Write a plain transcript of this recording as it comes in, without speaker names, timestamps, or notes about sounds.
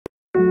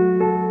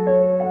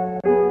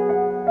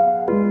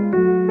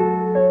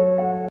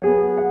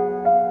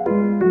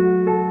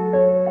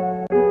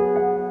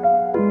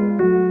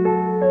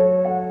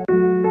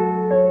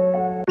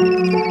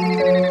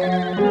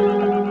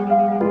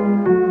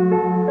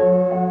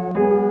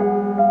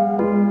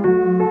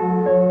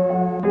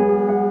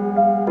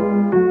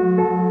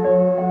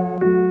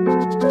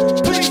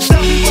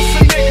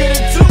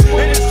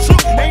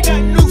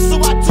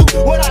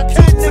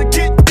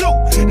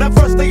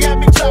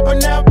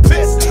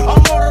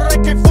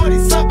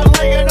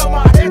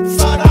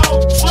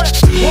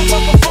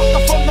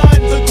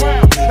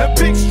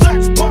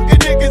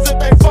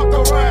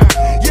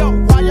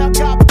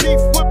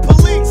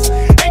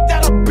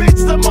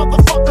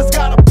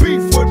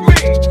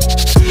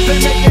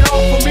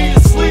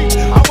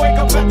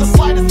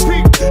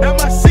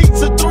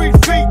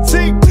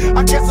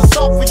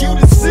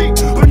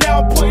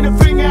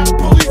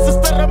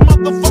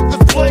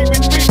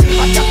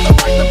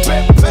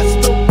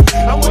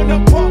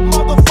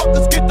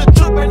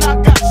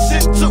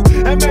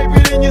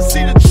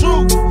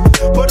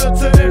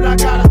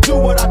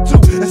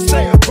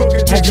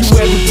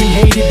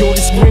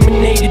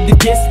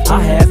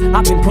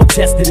I've been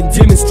protested and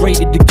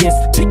demonstrated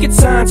against. Picket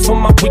signs for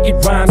my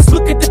wicked rhymes.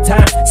 Look at the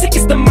time, sick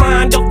is the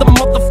mind of the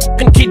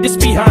motherfucking kid that's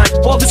behind.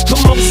 All this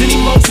commotion,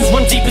 emotions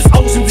run deep as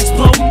oceans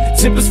exploding.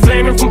 Tempers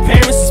flaring from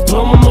parents, just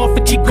blow them off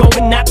and keep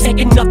going. Not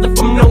taking nothing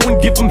from no one,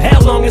 give them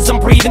hell long as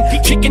I'm breathing.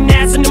 Keep kicking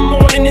ass in the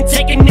morning and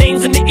taking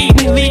names in the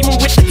evening. Leaving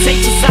with the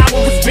taste of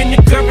sour with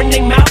vinegar in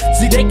their mouth.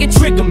 See, they can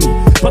trigger me,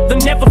 but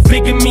they'll never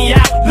figure me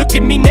out. Look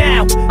at me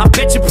now, I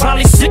bet you're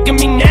probably sick of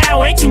me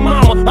now. Ain't you,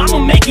 mama? I'ma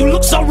make you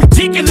look so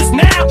ridiculous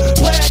now.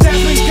 Playing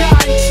Dazzling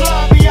Guy,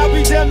 sloppy, I'll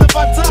be damned if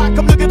I die.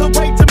 Come look at the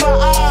weight to my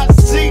eyes,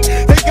 see?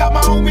 They got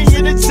my homie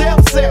in a jail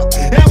cell,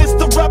 and it's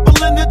the rebel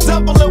and the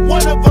devil, and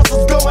one of us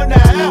is going to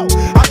hell.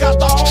 I got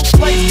the whole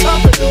place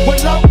covered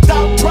with no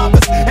doubt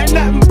brothers, and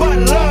nothing but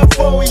love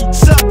for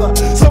each other.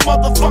 So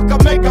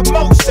motherfucker, make a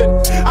motion.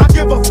 I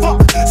give a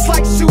fuck,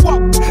 slice you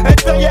up and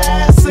throw your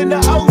ass in the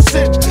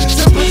ocean.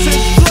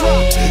 Simpletons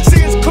drop.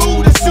 See, it's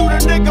cool to shoot a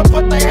nigga,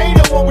 but they hate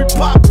it when we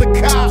pop the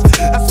cops.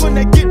 That's when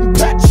they getting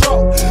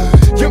petrol.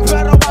 You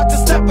better watch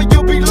your step or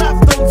you'll be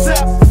left on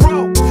death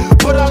row.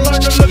 But I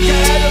learned to look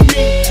ahead of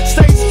me.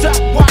 Stay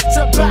strapped, watch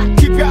your back,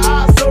 keep your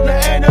eyes on the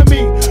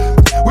enemy.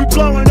 We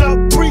blowing up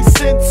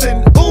precincts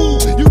and ooh,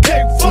 you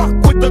can't fuck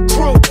with the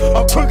crew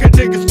of crooked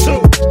niggas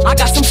too. I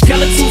got some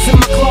skeletons in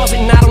my closet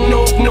and I don't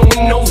know if no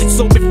one knows it.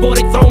 So before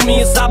they throw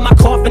me inside my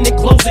coffin and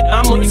close it,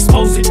 I'ma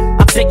expose it.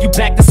 I'll take you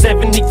back to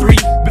 73,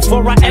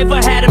 before I ever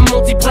had a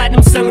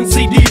multi-platinum selling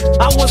CD.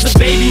 I was a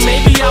baby,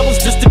 maybe I was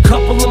just a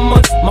couple of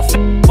months. My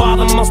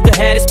father must have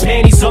had his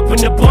panties up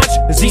in a bunch.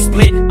 As he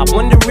split, I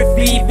wonder if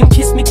he even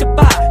kissed me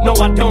goodbye. No,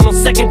 I don't, on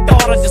second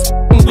thought, I just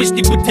wished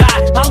he would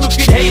die. I look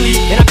at Haley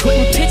and I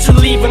couldn't picture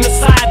leaving her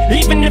side.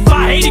 Even if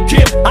I hated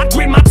Kim, I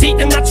grit my teeth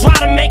and I try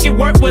to make it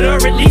work with her.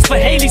 At least for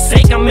Haley's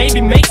sake, I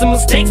maybe make some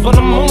mistakes, but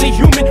I'm only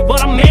human.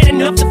 But I'm man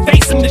enough to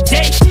face them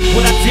today.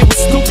 What I did was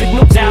stupid,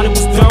 no doubt it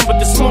was dumb, but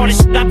the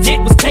smartest shit I did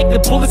was take the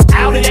bullets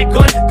out of that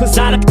gun. Cause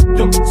I'd have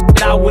them,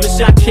 I would've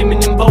shot Kim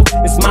and them both.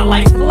 It's my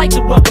life, I'd like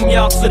to welcome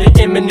y'all to the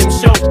Eminem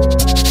show.